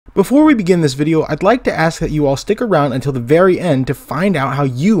Before we begin this video, I'd like to ask that you all stick around until the very end to find out how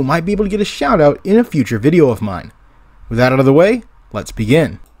you might be able to get a shout out in a future video of mine. With that out of the way, let's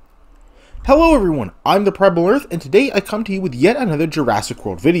begin. Hello everyone, I'm the Primal Earth, and today I come to you with yet another Jurassic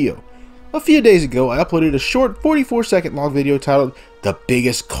World video. A few days ago, I uploaded a short 44-second long video titled, "The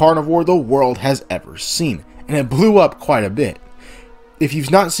Biggest Carnivore the World Has Ever Seen," and it blew up quite a bit. If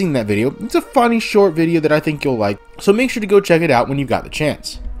you've not seen that video, it's a funny short video that I think you'll like, so make sure to go check it out when you've got the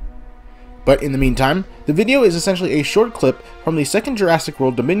chance. But in the meantime, the video is essentially a short clip from the second Jurassic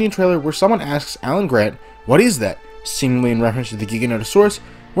World Dominion trailer where someone asks Alan Grant, "What is that?" seemingly in reference to the Giganotosaurus,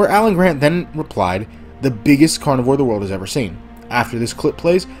 where Alan Grant then replied, "The biggest carnivore the world has ever seen." After this clip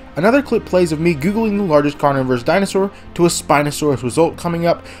plays, another clip plays of me googling the largest carnivorous dinosaur to a Spinosaurus result coming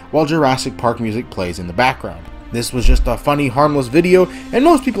up while Jurassic Park music plays in the background. This was just a funny, harmless video, and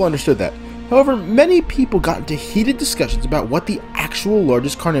most people understood that. However, many people got into heated discussions about what the actual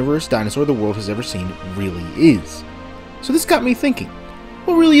largest carnivorous dinosaur the world has ever seen really is. So this got me thinking,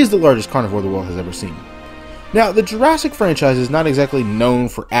 what really is the largest carnivore the world has ever seen? Now, the Jurassic franchise is not exactly known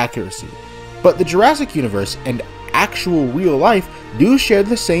for accuracy, but the Jurassic universe and actual real life do share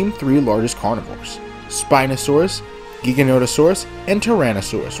the same three largest carnivores: Spinosaurus, Giganotosaurus, and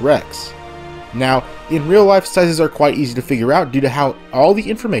Tyrannosaurus rex. Now, in real life, sizes are quite easy to figure out due to how all the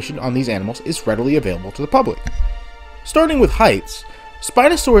information on these animals is readily available to the public. Starting with heights,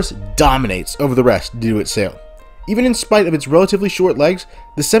 Spinosaurus dominates over the rest due to its sail. Even in spite of its relatively short legs,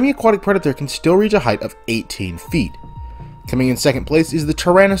 the semi-aquatic predator can still reach a height of 18 feet. Coming in second place is the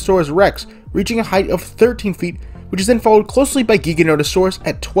Tyrannosaurus rex, reaching a height of 13 feet, which is then followed closely by Giganotosaurus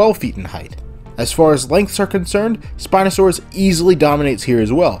at 12 feet in height. As far as lengths are concerned, Spinosaurus easily dominates here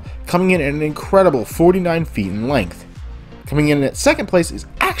as well, coming in at an incredible 49 feet in length. Coming in at second place is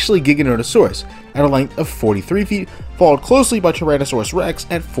actually Giganotosaurus, at a length of 43 feet, followed closely by Tyrannosaurus rex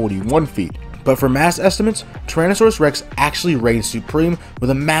at 41 feet. But for mass estimates, Tyrannosaurus rex actually reigns supreme with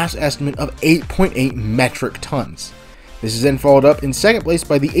a mass estimate of 8.8 metric tons. This is then followed up in second place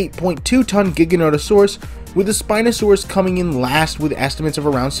by the 8.2 ton Giganotosaurus, with the Spinosaurus coming in last with estimates of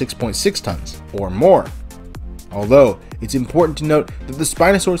around 6.6 tons, or more. Although, it's important to note that the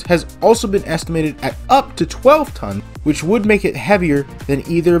Spinosaurus has also been estimated at up to 12 tons, which would make it heavier than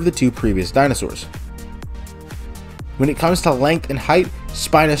either of the two previous dinosaurs. When it comes to length and height,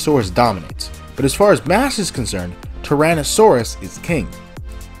 Spinosaurus dominates, but as far as mass is concerned, Tyrannosaurus is king.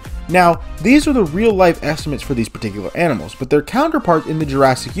 Now, these are the real-life estimates for these particular animals, but their counterparts in the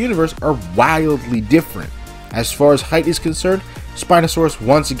Jurassic universe are wildly different. As far as height is concerned, Spinosaurus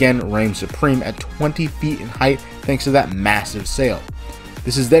once again reigns supreme at 20 feet in height thanks to that massive sail.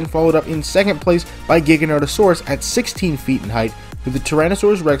 This is then followed up in second place by Giganotosaurus at 16 feet in height, with the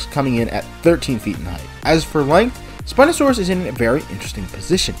Tyrannosaurus rex coming in at 13 feet in height. As for length, Spinosaurus is in a very interesting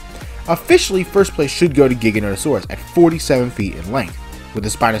position. Officially, first place should go to Giganotosaurus at 47 feet in length, with the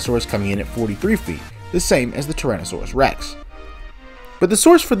Spinosaurus coming in at 43 feet, the same as the Tyrannosaurus rex. But the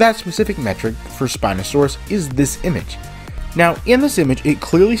source for that specific metric for Spinosaurus is this image. Now, in this image, it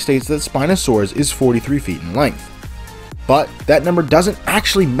clearly states that Spinosaurus is 43 feet in length. But that number doesn't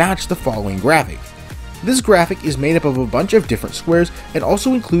actually match the following graphic. This graphic is made up of a bunch of different squares and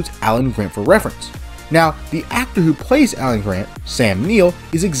also includes Alan Grant for reference. Now, the actor who plays Alan Grant, Sam Neill,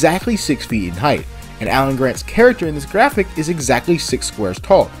 is exactly 6 feet in height, and Alan Grant's character in this graphic is exactly 6 squares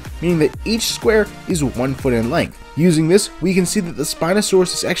tall, meaning that each square is 1 foot in length. Using this, we can see that the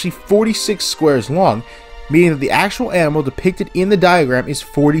Spinosaurus is actually 46 squares long, meaning that the actual animal depicted in the diagram is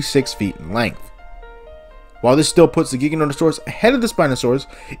 46 feet in length. While this still puts the Giganotosaurus ahead of the Spinosaurus,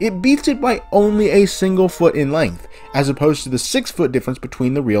 it beats it by only a single foot in length, as opposed to the 6-foot difference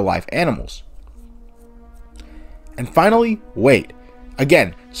between the real-life animals. And finally, weight.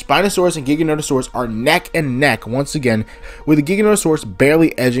 Again, Spinosaurus and Giganotosaurus are neck and neck once again, with the Giganotosaurus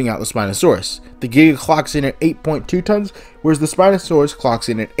barely edging out the Spinosaurus. The Giga clocks in at 8.2 tons, whereas the Spinosaurus clocks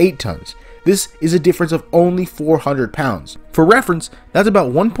in at 8 tons. This is a difference of only 400 pounds. For reference, that's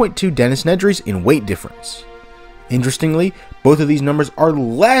about 1.2 Dennis Nedrys in weight difference. Interestingly, both of these numbers are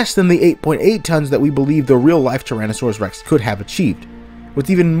less than the 8.8 tons that we believe the real-life Tyrannosaurus rex could have achieved. What's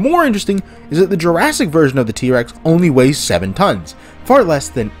even more interesting is that the Jurassic version of the T-Rex only weighs 7 tons, far less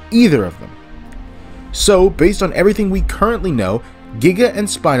than either of them. So, based on everything we currently know, Giga and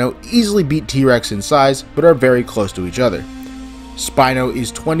Spino easily beat T-Rex in size, but are very close to each other. Spino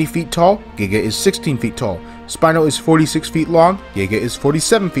is 20 feet tall, Giga is 16 feet tall. Spino is 46 feet long, Giga is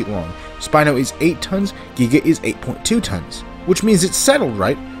 47 feet long. Spino is 8 tons, Giga is 8.2 tons. Which means it's settled,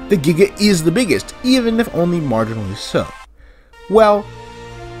 right? The Giga is the biggest, even if only marginally so. Well,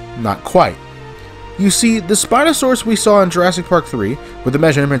 not quite. You see, the Spinosaurus we saw in Jurassic Park 3, where the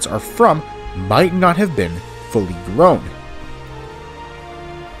measurements are from, might not have been fully grown.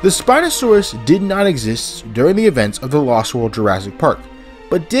 The Spinosaurus did not exist during the events of the Lost World Jurassic Park,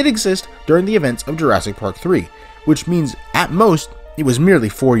 but did exist during the events of Jurassic Park 3, which means, at most, it was merely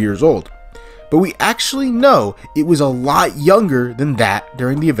 4 years old. But we actually know it was a lot younger than that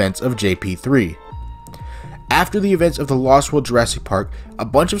during the events of JP3. After the events of the Lost World Jurassic Park, a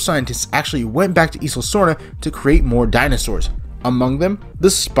bunch of scientists actually went back to Isla Sorna to create more dinosaurs, among them the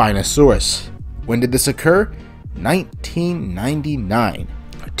Spinosaurus. When did this occur? 1999.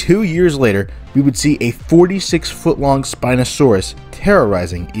 2 years later, we would see a 46-foot-long Spinosaurus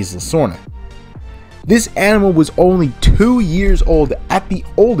terrorizing Isla Sorna. This animal was only 2 years old at the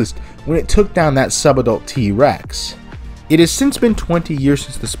oldest when it took down that subadult T-Rex. It has since been 20 years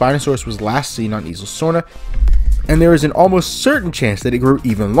since the Spinosaurus was last seen on Isla Sorna, and there is an almost certain chance that it grew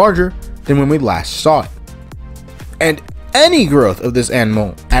even larger than when we last saw it. And any growth of this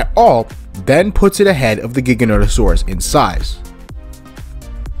animal at all then puts it ahead of the Giganotosaurus in size.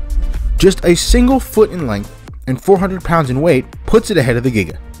 Just a single foot in length and 400 pounds in weight puts it ahead of the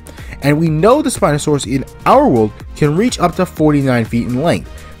Giga. And we know the Spinosaurus in our world can reach up to 49 feet in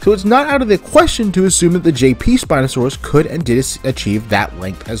length, so it's not out of the question to assume that the JP Spinosaurus could and did achieve that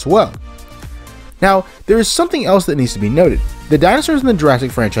length as well. Now, there is something else that needs to be noted. The dinosaurs in the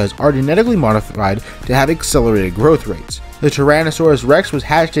Jurassic franchise are genetically modified to have accelerated growth rates. The Tyrannosaurus Rex was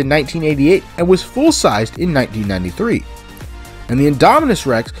hatched in 1988 and was full-sized in 1993. And the Indominus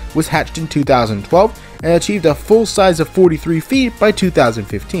Rex was hatched in 2012 and achieved a full size of 43 feet by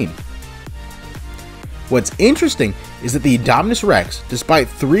 2015. What's interesting is that the Indominus Rex, despite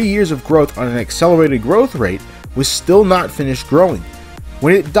 3 years of growth on an accelerated growth rate, was still not finished growing.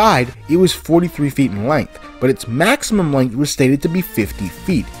 When it died, it was 43 feet in length, but its maximum length was stated to be 50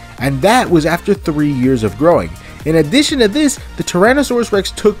 feet, and that was after 3 years of growing. In addition to this, the Tyrannosaurus Rex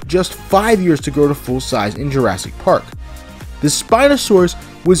took just 5 years to grow to full size in Jurassic Park. The Spinosaurus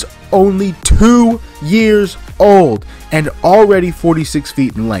was only 2 years old and already 46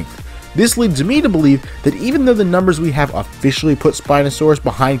 feet in length. This leads me to believe that even though the numbers we have officially put Spinosaurus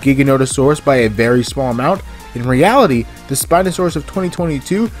behind Giganotosaurus by a very small amount, in reality, the Spinosaurus of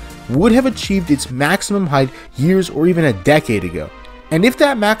 2022 would have achieved its maximum height years or even a decade ago. And if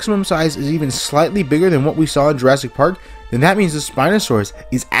that maximum size is even slightly bigger than what we saw in Jurassic Park, then that means the Spinosaurus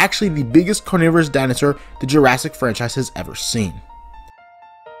is actually the biggest carnivorous dinosaur the Jurassic franchise has ever seen.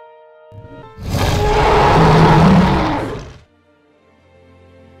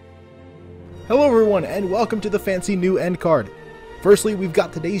 Hello everyone, and welcome to the fancy new end card. Firstly, we've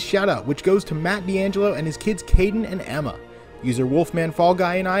got today's shoutout, which goes to Matt D'Angelo and his kids Caden and Emma. User Wolfman Fall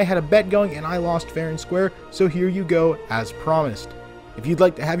Guy and I had a bet going and I lost fair and square, so here you go as promised. If you'd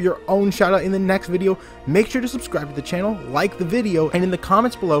like to have your own shoutout in the next video, make sure to subscribe to the channel, like the video, and in the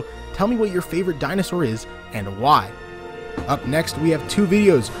comments below, tell me what your favorite dinosaur is and why. Up next, we have 2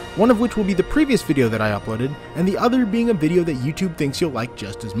 videos, one of which will be the previous video that I uploaded, and the other being a video that YouTube thinks you'll like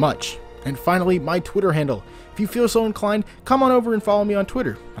just as much. And finally, my Twitter handle. If you feel so inclined, come on over and follow me on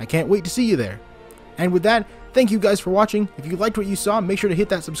Twitter. I can't wait to see you there. And with that, thank you guys for watching. If you liked what you saw, make sure to hit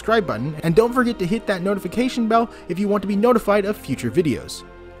that subscribe button, and don't forget to hit that notification bell if you want to be notified of future videos.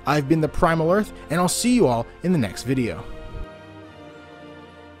 I've been the Primal Earth, and I'll see you all in the next video.